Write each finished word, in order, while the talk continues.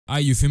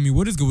Alright, you feel me?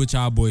 What is good with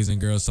y'all boys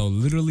and girls? So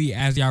literally,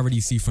 as y'all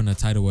already see from the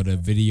title of the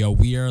video,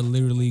 we are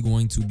literally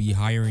going to be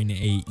hiring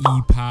a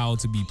e-pal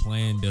to be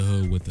playing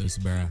DaHood with us,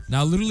 bro.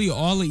 Now, literally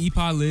all the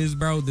e-pal is,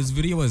 bro, this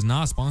video is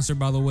not sponsored,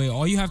 by the way.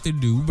 All you have to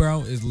do, bro,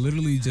 is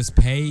literally just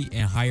pay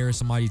and hire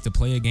somebody to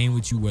play a game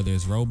with you, whether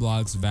it's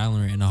Roblox,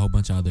 Valorant, and a whole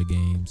bunch of other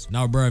games.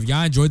 Now, bro, if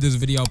y'all enjoyed this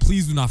video,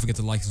 please do not forget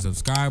to like and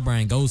subscribe, bro,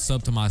 and go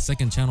sub to my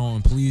second channel,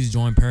 and please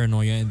join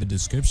Paranoia in the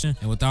description.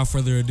 And without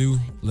further ado,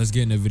 let's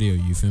get in the video,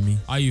 you feel me?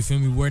 Alright, you feel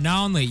me? We're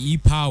now on the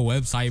e-pal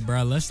website,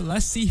 bro.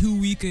 Let's see who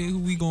we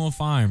gonna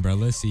find, bro.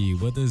 Let's see.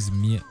 What does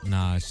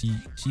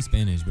she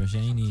Spanish, bro. She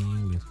ain't even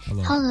English.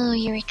 Hello,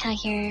 Eureka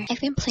here. I've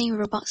been playing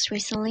Roblox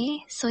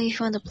recently, so if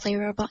you want to play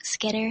Roblox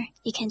together,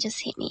 you can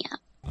just hit me up.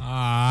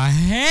 Ah,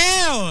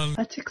 hell!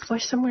 Let's explore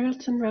somewhere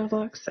else in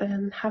Roblox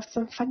and have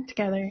some fun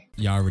together.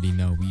 Y'all already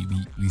know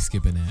we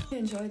skipping that. I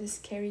enjoy the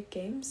scary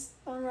games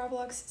on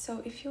Roblox,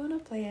 so if you wanna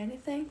play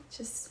anything,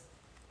 just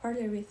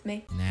order with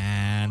me.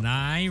 Nah,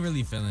 I ain't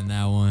really feeling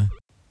that one.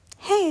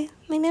 Hey,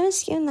 my name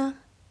is Yuna.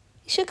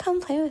 You should come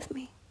play with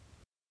me.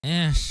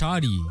 And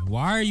shawty,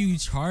 why are you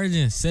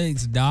charging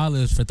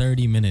 $6 for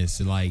 30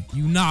 minutes? Like,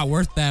 you not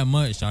worth that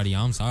much, shawty.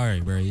 I'm sorry,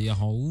 bro.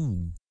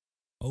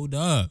 Hold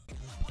up.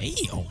 Hey,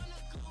 hold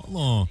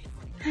on.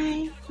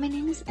 Hi, my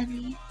name is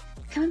Emmy.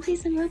 Come and play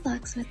some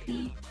Roblox with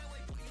me.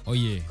 Oh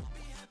yeah,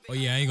 I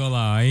ain't gonna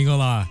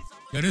lie.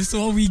 Yo, this is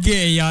what we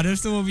getting, y'all.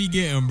 This is what we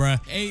getting, bro.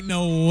 Ain't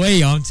no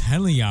way, I'm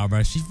telling y'all,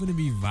 bro. She finna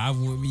be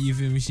vibing with me, you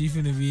feel me? She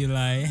finna be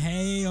like,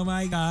 hey, oh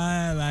my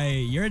god,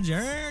 like, you're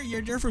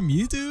Jer from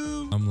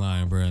YouTube? I'm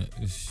lying, bro.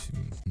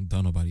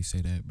 Don't nobody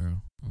say that,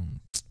 bro.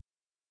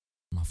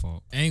 My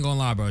fault. Ain't gonna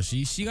lie, bro.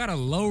 She got a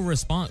low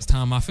response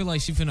time. I feel like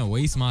she finna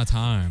waste my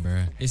time,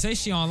 bro. It says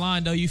she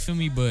online though, you feel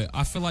me? But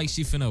I feel like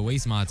she finna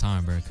waste my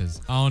time, bro. Cause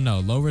I don't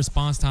know. Low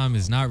response time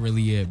is not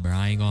really it, bro.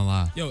 I ain't gonna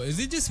lie. Yo, is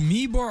it just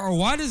me, bro? Or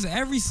why does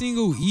every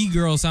single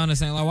e-girl sound the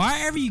same? Like,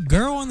 why every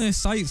girl on this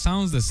site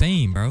sounds the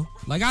same, bro?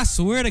 Like, I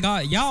swear to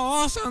God, y'all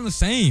all sound the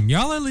same.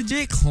 Y'all are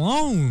legit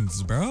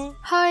clones, bro.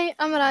 Hi,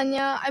 I'm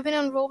Rania. I've been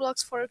on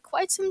Roblox for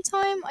quite some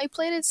time. I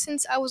played it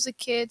since I was a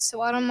kid,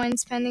 so I don't mind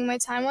spending my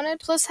time on it.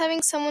 Plus,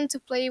 having someone to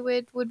play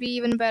with would be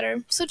even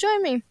better. So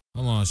join me.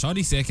 Hold on,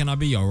 shawty said, can I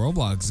be your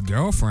Roblox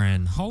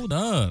girlfriend? Hold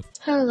up.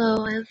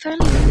 Hello, I'm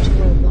fairly new to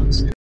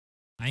Roblox.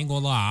 I ain't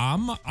gonna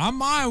lie, I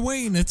mind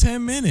waiting the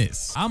 10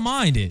 minutes. I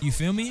mind it, you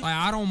feel me? Like,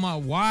 I don't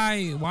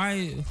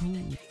mind.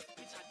 Who?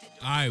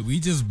 Alright, we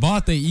just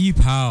bought the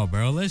e-pal,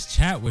 bro. Let's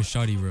chat with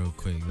shawty real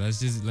quick. Let's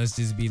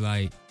just be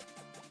like,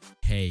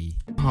 hey.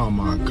 Oh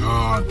my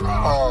god, bro.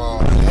 Oh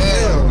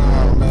hell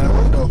no, man.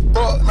 What the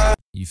fuck, man?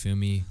 You feel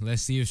me?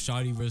 Let's see if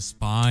shawty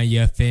respond,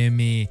 you feel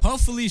me?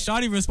 Hopefully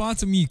shawty respond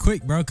to me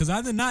quick, bro, because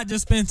I did not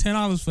just spend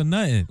 $10 for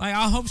nothing. Like,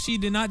 I hope she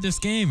did not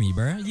just scam me,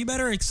 bro. You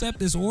better accept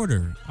this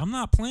order. I'm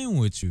not playing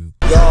with you.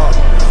 Yeah.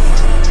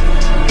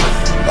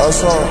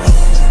 That's all.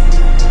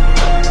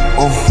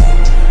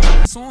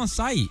 It's on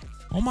site.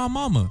 On my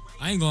mama.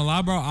 I ain't gonna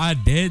lie, bro. I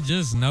did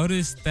just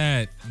notice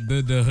that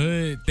the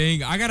hood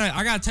thing. I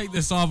gotta take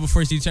this off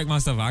before she check my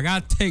stuff. I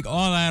gotta take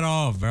all that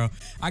off, bro.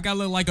 I gotta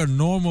look like a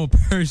normal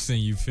person,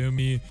 you feel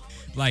me?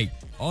 Like,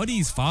 all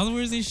these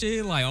followers and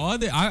shit, like, all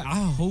the I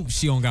hope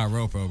she don't got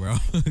Ropo, bro.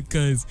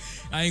 Cause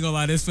I ain't gonna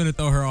lie, this finna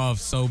throw her off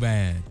so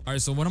bad. All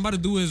right, so what I'm about to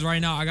do is right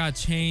now, I gotta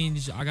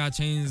change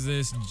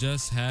this.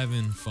 Just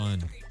having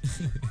fun.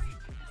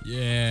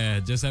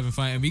 Yeah, just having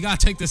fun. And we gotta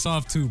take this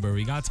off too, bro.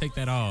 We gotta take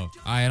that off.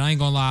 All right, I ain't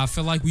gonna lie. I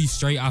feel like we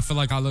straight. I feel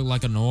like I look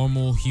like a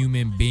normal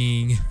human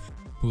being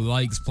who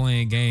likes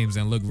playing games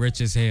and look rich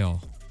as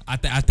hell. I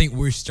think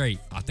we're straight.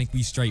 I think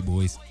we straight,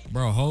 boys.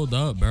 Bro, hold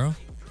up, bro.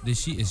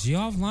 Is she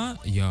offline?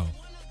 Yo.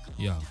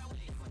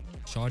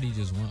 Shawty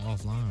just went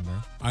offline, bro.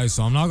 All right,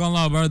 so I'm not gonna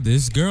lie, bro.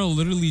 This girl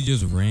literally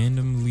just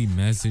randomly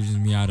messages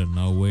me out of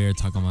nowhere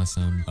talking about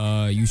something.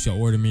 You should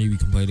order me. We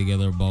can play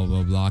together, blah,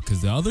 blah, blah.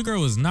 Because the other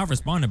girl was not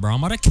responding, bro.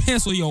 I'm about to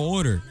cancel your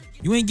order.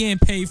 You ain't getting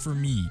paid for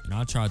me. And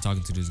I tried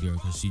talking to this girl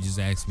because she just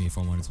asked me if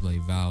I wanted to play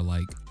Val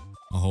like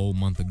a whole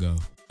month ago.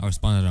 I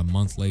responded a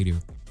month later.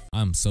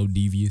 I'm so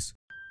devious.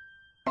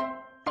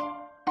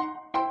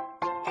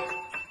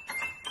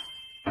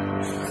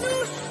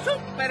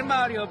 Super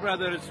Mario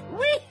Brothers.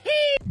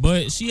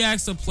 But she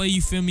asked to play,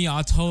 you feel me?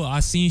 I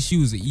seen she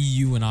was an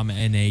EU and I'm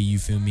an NA, you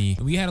feel me?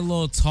 We had a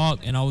little talk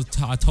and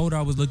I told her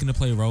I was looking to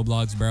play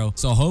Roblox, bro.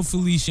 So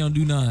hopefully she don't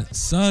do nothing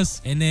sus.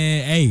 And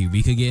then, hey,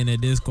 we could get in a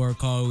Discord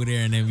call over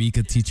there and then we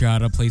could teach her how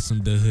to play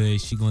some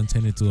DaHood. She gonna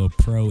turn into a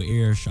pro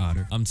air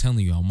shotter. I'm telling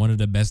you, I'm one of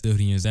the best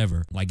DaHoodians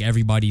ever. Like,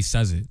 everybody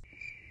says it.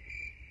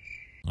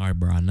 All right,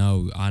 bro, I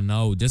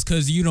know. Just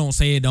because you don't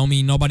say it don't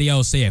mean nobody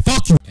else say it.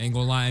 Fuck you. Ain't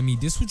gonna lie, I mean,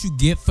 this what you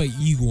get for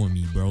egoing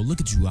me, bro.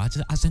 Look at you. I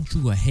sent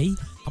you a hey.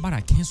 How about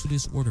I cancel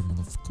this order,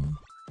 motherfucker?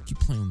 Keep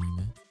playing with me,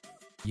 man.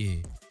 Yeah.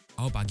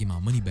 I hope I get my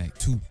money back,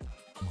 too.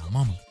 My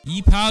mama.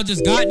 E-pal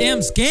just goddamn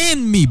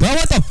scammed me, bro.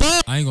 What the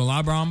fuck? I ain't gonna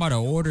lie, bro. I'm about to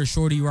order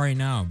shorty right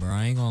now, bro.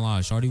 I ain't gonna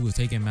lie. Shorty was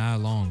taking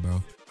mad long,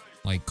 bro.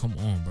 Like, come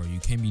on, bro. You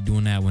can't be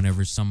doing that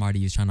whenever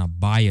somebody is trying to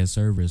buy a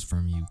service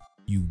from you.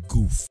 You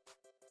goof.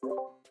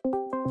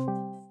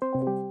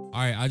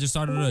 All right, I just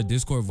started a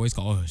Discord voice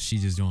call. Oh, she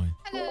just joined.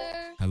 Hello.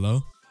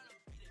 Hello.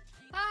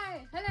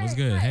 Hi. Hello. What's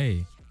good? Hi.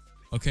 Hey.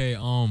 Okay.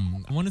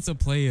 I wanted to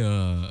play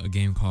a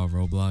game called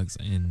Roblox,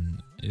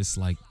 and it's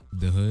like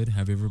DaHood.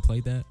 Have you ever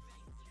played that?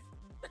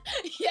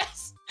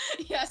 Yes.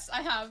 Yes,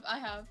 I have.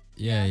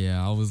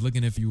 Yeah. I was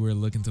looking if you were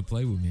looking to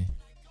play with me.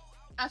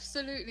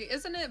 Absolutely.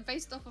 Isn't it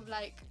based off of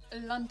like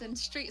London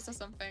streets or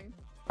something?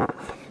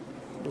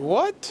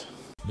 What?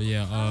 But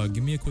yeah,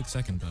 give me a quick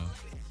second though.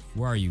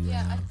 Where are you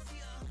right now?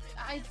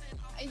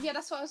 Yeah,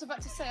 that's what I was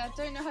about to say. I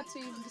don't know how to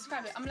even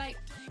describe it. I'm like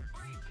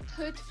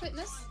Hood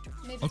Fitness,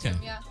 maybe. Okay. Gym,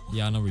 yeah.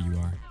 Yeah, I know where you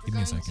are. Give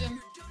me a Going second.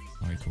 gym.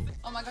 All right, cool.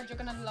 Oh my god, you're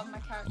gonna love my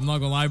character. I'm not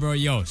gonna lie, bro.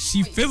 Yo,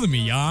 she feeling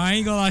me, y'all. I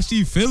ain't gonna lie,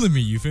 she feeling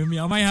me. You feel me?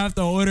 I might have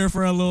to order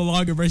for a little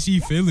longer, but she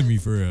feeling me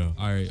for real.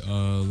 All right,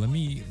 let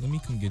me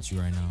come get you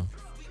right now.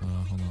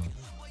 Hold on.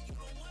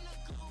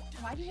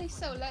 Why do they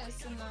sell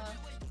lettuce in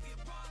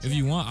the? If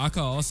you want, I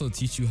could also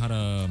teach you how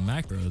to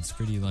macro. It's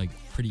pretty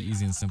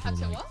easy and simple. How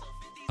to like what?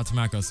 how to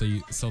macro.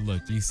 So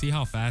look, do you see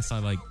how fast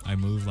I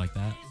move like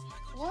that?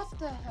 What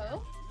the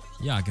hell?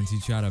 Yeah, I can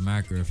teach you how to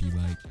macro if you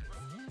like.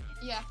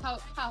 Yeah,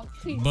 how?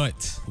 Please.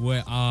 But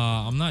what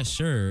I'm not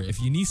sure.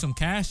 If you need some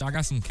cash, I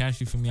got some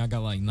cash. You for me? I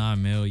got like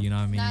 9 mil. You know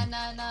what I mean?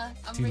 Nah.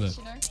 I'm See, rich, look.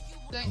 you know.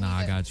 Don't Nah,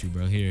 I need got you,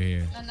 bro.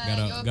 Here.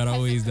 No, Gotta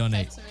always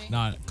donate. to me.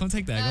 Nah, come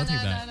take that. Go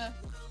take that. No.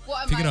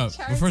 What am Pick it I, up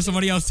charity? before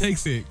somebody else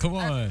takes it. Come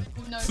on.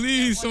 No,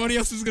 Please, no, somebody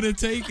else is gonna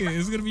take it.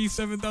 It's gonna be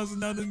 7,000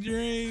 down the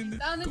drain.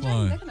 Down the Come drain,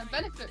 on. they're gonna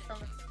benefit from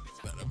it.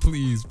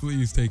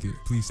 Please take it.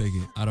 Please take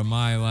it. Out of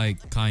my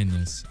like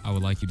kindness, I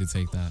would like you to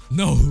take that.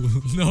 No.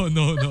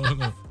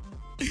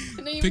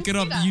 Pick it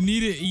up. That. You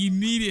need it. You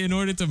need it in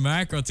order to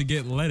macro to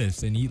get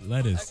lettuce and eat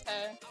lettuce.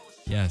 Okay.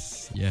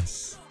 Yes.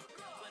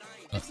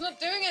 It's not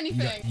doing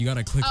anything. You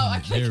gotta click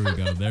on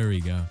it. There we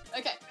go.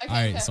 Okay. All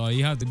right, so all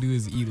you have to do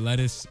is eat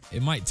lettuce.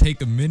 It might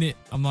take a minute.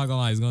 I'm not gonna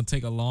lie, it's gonna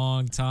take a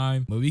long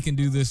time, but we can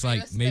do this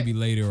like maybe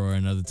later or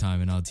another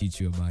time, and I'll teach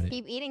you about it.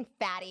 Keep eating,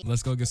 fatty.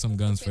 Let's go get some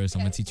guns first.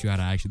 I'm gonna teach you how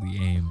to actually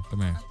aim.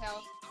 Come here. Okay,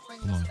 I'll bring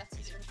Come on. this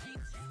lettuce with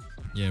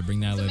me. Yeah, bring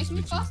that Does it lettuce make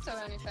me with you. faster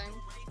or anything?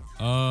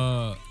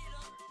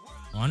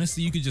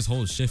 Honestly, you could just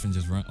hold shift and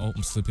just run. Oh,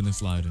 I'm slipping and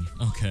sliding.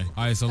 Okay.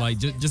 All right, so like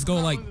just go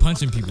like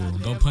punching people.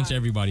 Go punch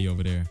everybody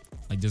over there.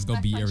 Like just go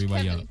beat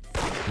everybody up.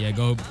 Yeah,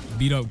 go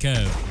beat up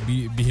Kev.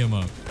 Beat him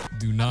up.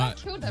 Do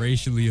not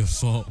racially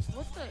assault.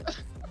 What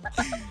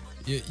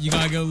the? You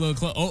gotta get a little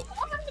close. Oh,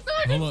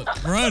 hold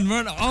up. Run.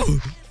 Oh,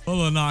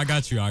 hold on. No, I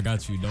got you.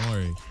 Don't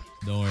worry.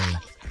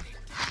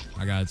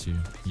 I got you.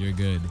 You're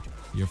good.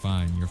 You're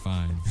fine.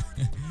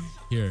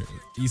 Here,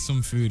 eat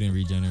some food and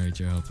regenerate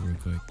your health real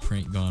quick.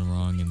 Prank gone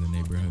wrong in the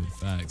neighborhood.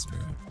 Facts, bro.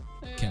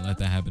 Can't let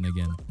that happen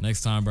again.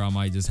 Next time, bro, I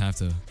might just have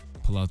to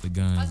pull out the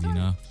guns, you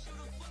know?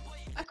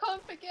 I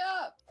can't pick it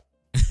up.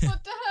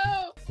 What the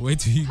hell? Wait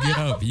till you get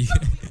up. You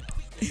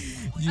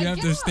have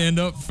to stand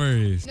up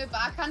first. No, but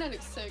I kind of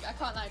look sick. I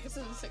can't lie. This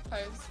is a sick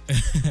pose.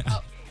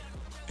 Oh.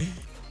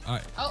 All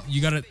right. Oh.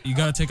 You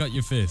gotta take out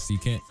your fist. You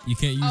can't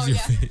use your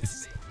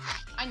fist.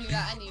 I knew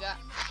that.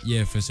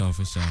 Yeah, for sure.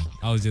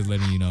 I was just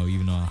letting you know,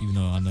 even though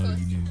I know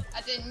you knew.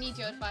 I didn't need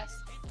your advice.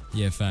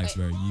 Yeah, facts,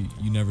 bro.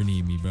 You never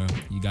need me, bro.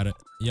 You gotta.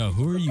 Yo,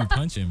 who are you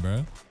punching,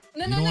 bro?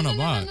 You don't want to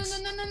box.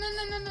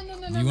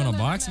 Do you want to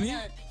box me?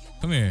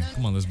 Come here.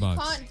 Come on, let's box.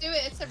 You can't do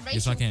it. It's a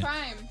racial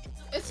crime.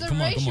 It's a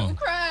racial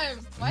crime.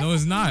 No,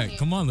 it's not.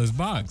 Come on, let's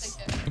box.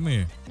 Come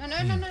here. No.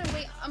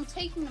 Wait, I'm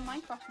taking the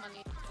Minecraft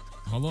money.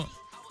 Hold up.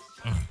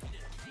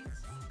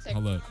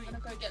 Hold up. I'm gonna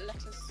go get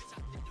lettuce.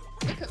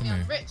 Look at me,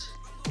 I'm rich.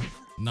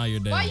 Now you're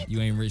dead. You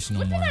ain't rich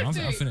no more. I'm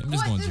just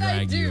gonna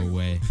drag you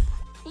away.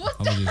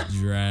 I'm gonna just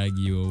drag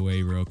you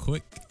away real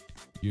quick.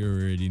 You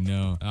already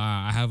know.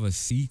 I have a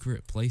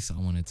secret place I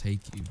want to take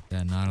you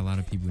that not a lot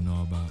of people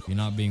know about. You're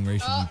not being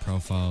racially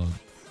profiled.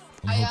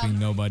 I'm hoping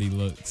nobody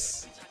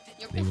looks.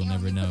 They will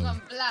never know.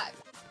 I'm black.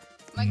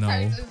 My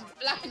character is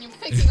black and you're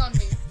picking on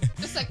me.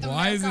 Just like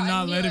Why is it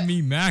not letting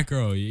me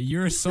macro?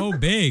 You're so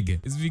big.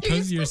 It's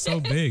because you're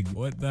so big.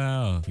 What the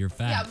hell? You're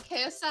fat. Yeah, I'm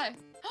KSI.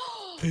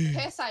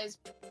 KSI is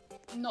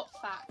not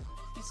fat.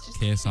 He's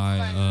just KSI,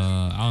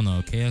 I don't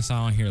know. KSI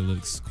on here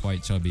looks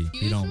quite chubby.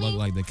 He don't look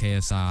like the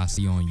KSI I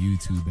see on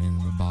YouTube in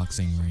the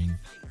boxing ring.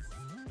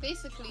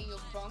 Basically, you're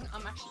wrong.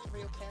 I'm actually the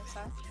real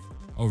KSI.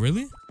 Oh,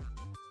 really?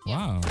 Yeah.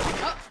 Wow.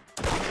 Oh,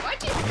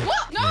 why'd you?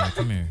 What? No! Yeah,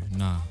 come here.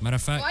 Nah. Matter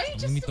of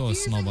fact, let me throw a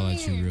snowball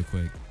at you real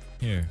quick.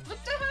 Here. What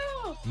the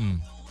hell?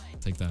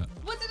 Take that.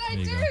 What did I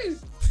do?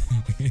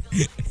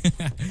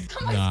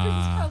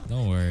 Nah,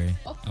 don't worry.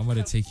 I'm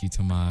gonna take you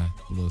to my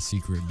little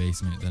secret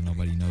basement that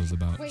nobody knows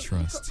about. Wait,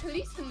 Trust.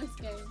 We've got police in this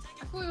game.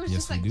 I thought it was Yes,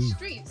 just like we do.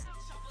 streets.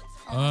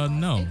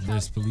 No,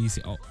 there's police.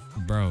 Oh,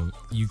 bro,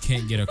 you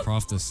can't get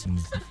across the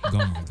snow.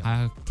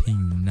 How can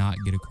you not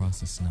get across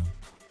the snow?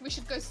 We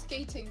should go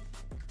skating.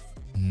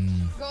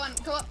 Go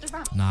up the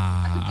ramp.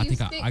 Nah, I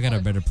think I got a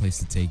better place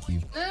to take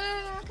you. No,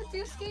 I could be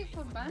a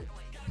skateboard man.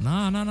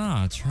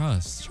 Nah.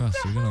 Trust.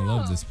 You're gonna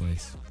love this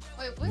place.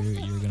 Wait, what's this?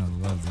 You're gonna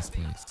love this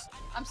place.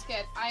 I'm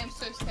scared. I am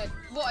so scared.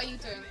 What are you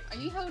doing? Are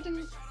you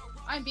holding?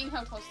 I'm being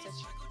held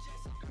hostage.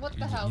 What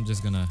the hell? I'm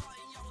just gonna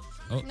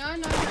Oh. No,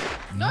 no, no.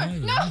 No,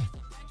 no.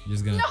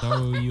 Just gonna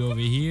throw you over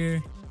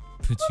here,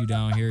 put you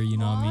down here, you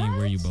know what I mean,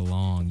 where you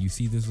belong. You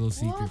see this little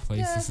secret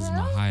place? This is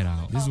my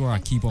hideout. This is where I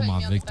keep all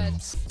my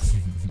victims.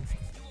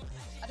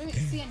 I don't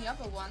see any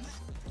other ones.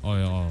 Oh,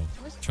 yeah, oh,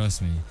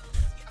 trust me.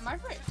 Am I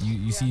rich?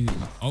 You see,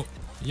 oh,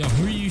 yo,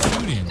 who are you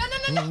shooting?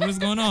 No. What's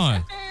going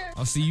on?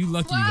 Oh, see, you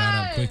lucky you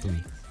got up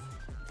quickly.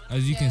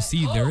 As you can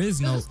see, there is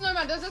no... There's a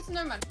snowman, there's a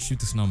snowman. Shoot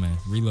the snowman,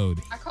 reload.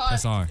 I can't.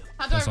 That's R.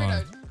 How do I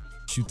reload?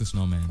 Shoot the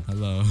snowman,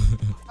 hello.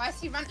 Why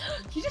is he run?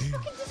 He just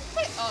fucking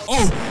disappeared.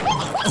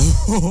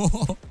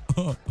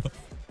 Oh!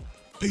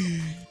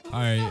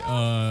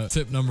 Alright,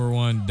 tip number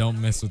 1,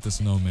 don't mess with the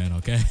snowman,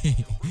 okay?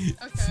 Okay,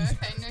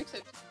 no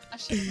tip. I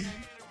should have known.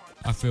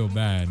 I feel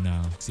bad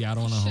now. See, I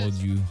don't want to hold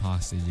you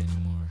hostage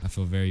anymore. I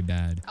feel very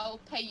bad. I'll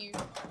pay you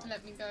to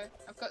let me go.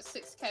 I've got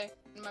 6K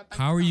in my bank.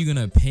 How are you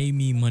gonna pay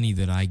me money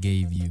that I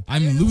gave you?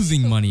 I'm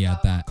losing money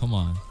at that. Come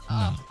on.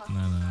 No.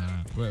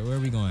 Where are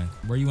we going?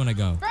 Where you wanna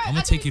go? Bro, I'm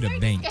gonna take you to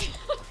bank.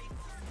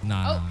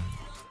 Nah. I'm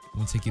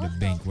gonna take you to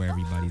bank where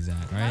everybody's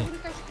at, right?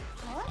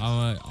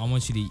 I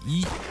want you to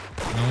eat,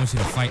 and I want you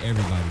to fight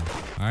everybody.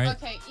 All right?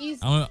 Okay, easy.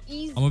 I'm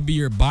gonna be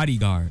your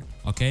bodyguard.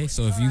 Okay?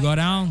 So if you go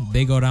down,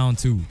 they go down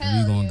too.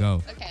 We gonna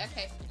go.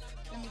 Okay.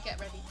 Let me get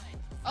ready.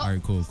 All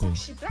right, cool.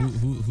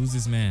 Who's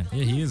this man?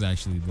 Yeah, he is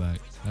actually black.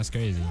 That's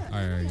crazy. All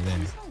right,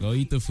 there. Go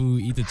eat the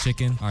food, eat the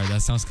chicken. All right,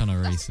 that sounds kind of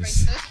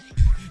racist.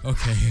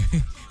 Okay.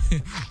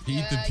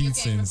 Eat the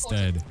pizza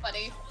instead.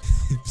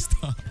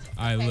 Stop.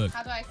 All right, look.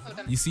 How do I kill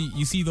them?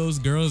 You see those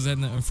girls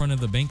in front of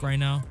the bank right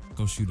now?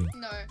 Go shoot them.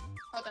 No.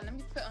 Hold on, let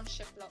me put on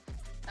shift lock.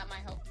 That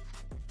might help.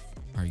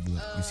 All right,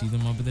 look. You see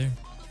them over there?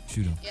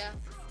 Shoot them. Yeah.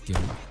 Get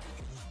them.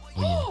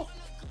 Oh,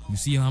 yeah. You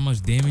see how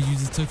much damage you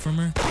just took from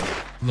her?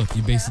 Look,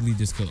 you basically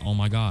just killed. Oh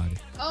my god.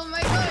 Oh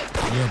my god.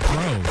 You're a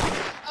pro.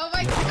 Oh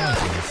my god.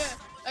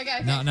 Yeah.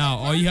 Okay. Now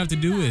all you have to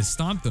do is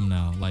stomp them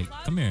now. Like,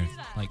 come here.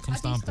 Like, come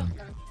stomp them.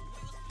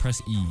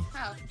 Press E.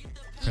 How?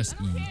 Press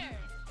E.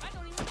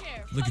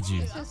 Look at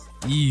you.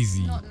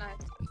 Easy. Not nice.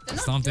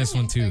 Stomp this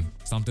one too.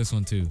 Stomp this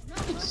one too.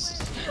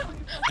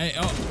 Hey,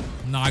 oh.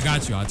 No, I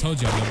got you. I told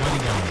you I'm your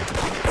bodyguard.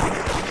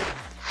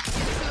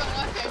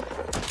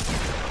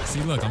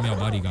 See, look, I'm your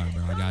bodyguard,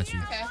 bro. I got you.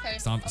 Okay.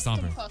 Stomp her.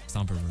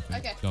 Stomp her real quick.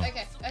 Okay. Go.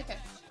 Okay.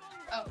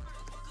 Oh.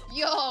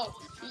 Yo.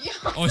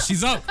 Oh,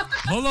 she's up.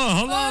 Hold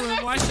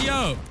on. Why is she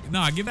up?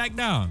 Nah, get back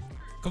down.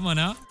 Come on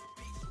now.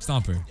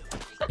 Stomp her.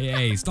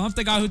 Hey, stomp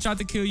the guy who tried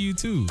to kill you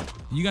too.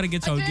 You gotta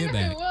get your get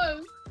back.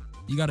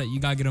 You gotta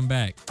get him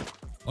back.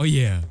 Oh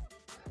yeah.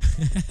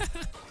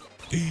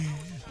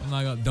 I'm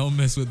not gonna. Don't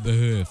mess with the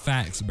hood.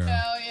 Facts, bro.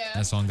 Hell yeah.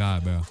 That's on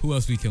God, bro. Who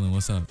else we killing?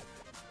 What's up?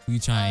 Who you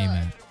trying to aim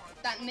at?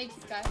 That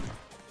naked guy.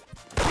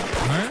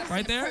 Her?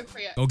 Right there?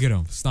 Go get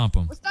him. Stomp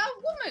him. Was that a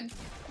woman?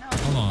 No,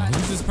 hold on.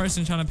 Who's this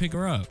person trying to pick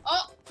her up?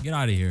 Oh. Get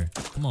out of here.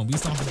 Come on, we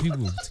stomping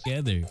people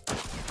together.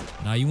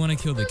 Now you want to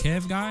kill the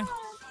Kev guy?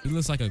 He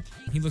looks like a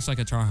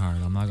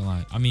tryhard. I'm not gonna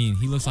lie. I mean,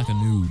 he looks like a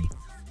noob.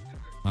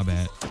 My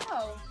bad.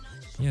 Oh.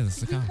 Yeah,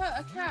 that's the cow.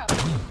 A cow.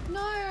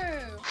 No.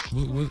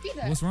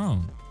 What's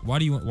wrong? Why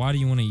do you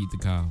want to eat the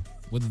cow?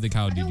 What did the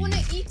cow do to you? I don't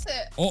want to eat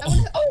it. Oh.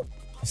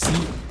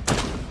 See,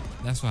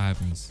 that's what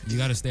happens. You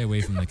gotta stay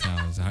away from the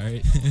cows. All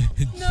right.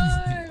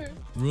 No.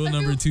 Rule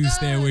number 2: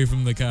 stay away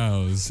from the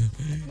cows.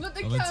 But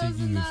the I'm gonna take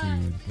you the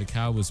food. The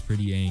cow was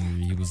pretty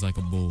angry. He was like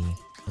a bull,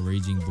 a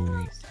raging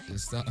bull.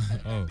 Stop.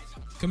 Oh,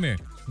 come here.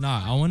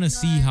 Nah, I want to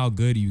see how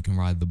good you can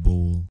ride the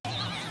bull.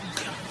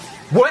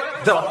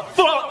 What the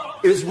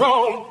fuck is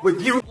wrong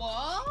with you?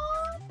 What?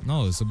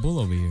 No, it's a bull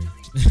over here.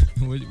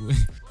 What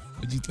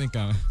you think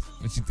I'm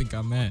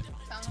at?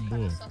 It's a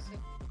bull.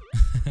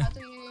 How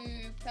do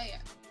you play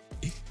it?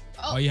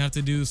 All you have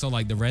to do, so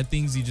like the red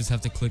things, you just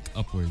have to click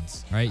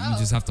upwards, right? You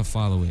just have to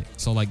follow it.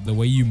 So like the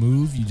way you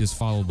move, you just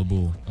follow the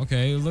bull.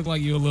 Okay, it look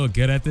like you're a little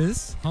good at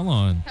this. Hold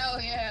on.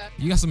 Hell yeah.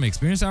 You got some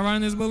experience at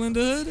riding this bull in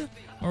the hood?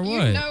 Or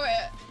what? You know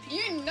it.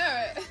 You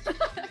know it.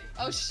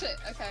 Oh shit,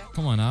 okay.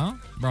 Come on now.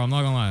 Bro, I'm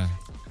not gonna lie.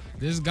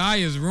 This guy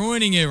is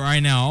ruining it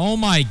right now. Oh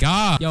my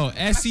god. Yo,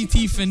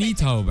 SCT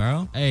finito,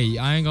 bro. Hey,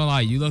 I ain't gonna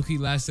lie. You low-key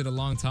lasted a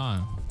long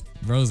time.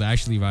 Bro's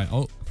actually right.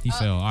 Oh, he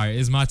fell. All right,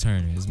 it's my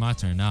turn. It's my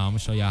turn. Now I'm gonna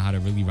show y'all how to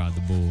really ride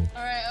the bull.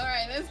 All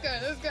right. Let's go.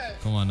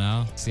 Come on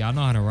now. See, I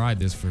know how to ride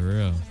this for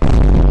real.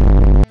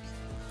 No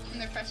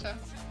pressure.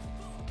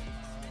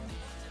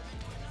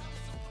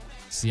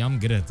 See, I'm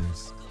good at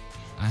this.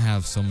 I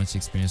have so much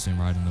experience in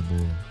riding the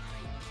bull.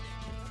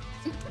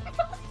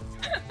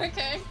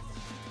 Okay.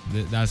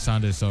 That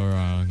sounded so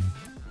wrong.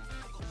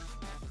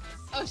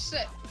 Oh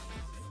shit.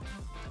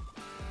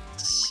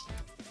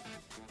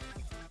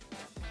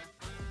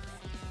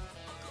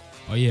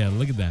 Oh yeah,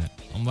 look at that.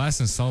 I'm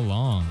lasting so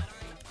long.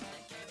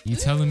 You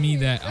telling me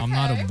that I'm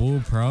not a bull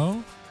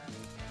pro?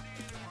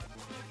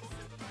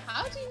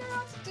 How do you know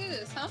how to do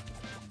this, huh?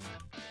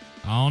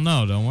 I don't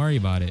know. Don't worry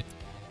about it.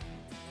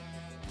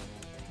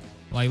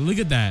 Like, look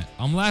at that.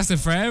 I'm lasting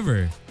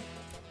forever.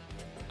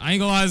 I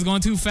ain't gonna lie, it's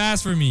going too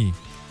fast for me.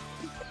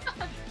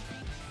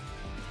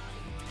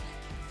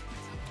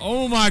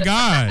 Oh my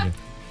god.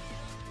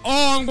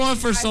 Oh, I'm going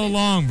for so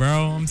long, bro.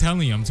 I'm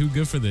telling you, I'm too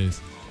good for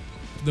this.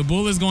 The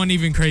bull is going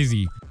even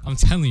crazy. I'm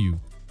telling you.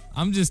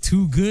 I'm just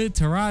too good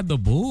to ride the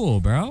bull,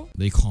 bro.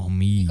 They call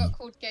me You got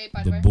called gay,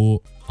 by the way.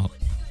 bull. Oh.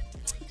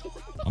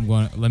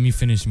 Let me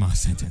finish my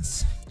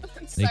sentence.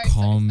 They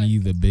call me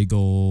the big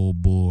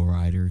old bull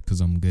rider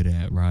because I'm good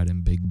at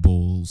riding big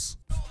bulls.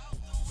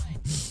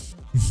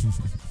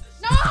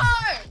 No!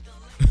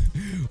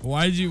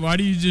 Why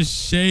do you just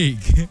shake?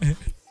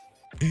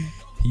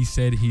 He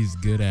said he's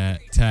good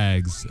at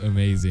tags.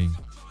 Amazing.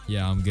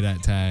 Yeah, I'm good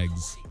at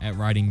tags. At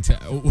riding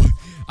oh,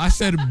 I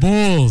said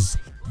bulls.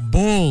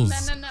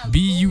 Bulls. No.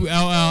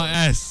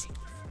 B-U-L-L-S.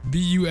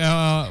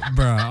 B-U-L-L.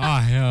 Bro. Oh,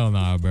 hell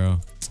nah, bro.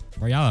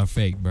 Bro, y'all are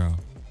fake, bro.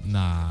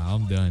 Nah,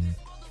 I'm done.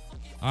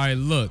 All right,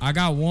 look, I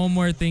got one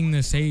more thing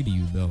to say to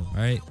you, though,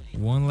 right?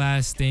 One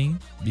last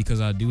thing,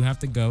 because I do have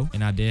to go,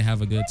 and I did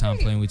have a good time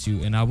playing with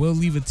you, and I will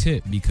leave a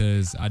tip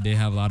because I did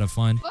have a lot of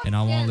fun, and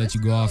I won't let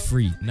you go off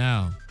free.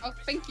 Now. Oh,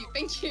 thank you.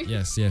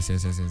 Yes.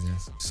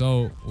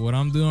 So what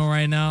I'm doing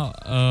right now,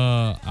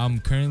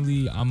 I'm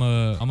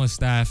a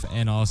staff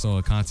and also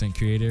a content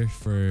creator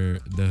for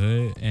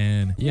DaHood,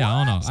 and yeah,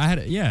 I don't know.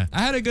 I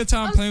had a good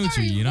time playing with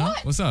you. You know,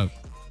 what's up?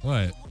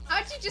 What?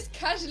 How'd you just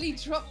casually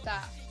drop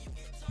that?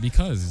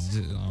 Because it's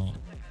just,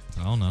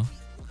 I don't know.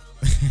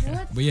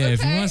 But yeah,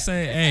 if you want to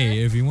say,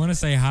 if you want to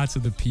say hi to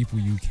the people,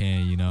 you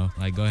can, you know,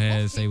 like go ahead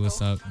and say what's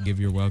up, give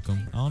your welcome.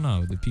 I don't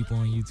know, the people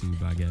on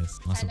YouTube, I guess,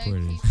 my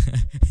supporters.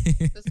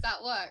 Does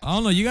that work? I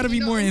don't know, you got to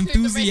be more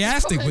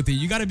enthusiastic with it.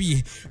 You got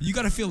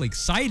to feel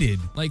excited.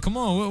 Like, come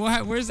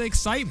on, where's the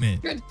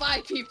excitement?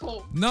 Goodbye,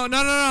 people. No.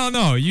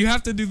 You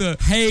have to do the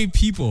hey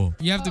people.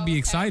 You have to be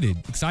excited.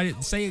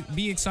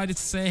 Be excited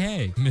to say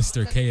hey,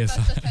 Mr.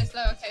 KSI. That's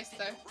lowercase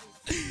though.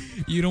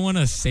 You don't want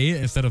to say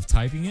it instead of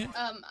typing it?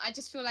 I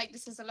just feel like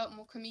this is a lot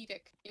more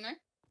comedic, you know?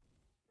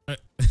 I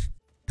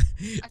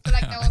feel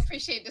like they'll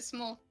appreciate this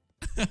more.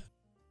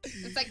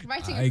 It's like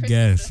writing a I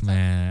guess,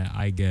 man.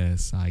 I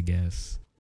guess.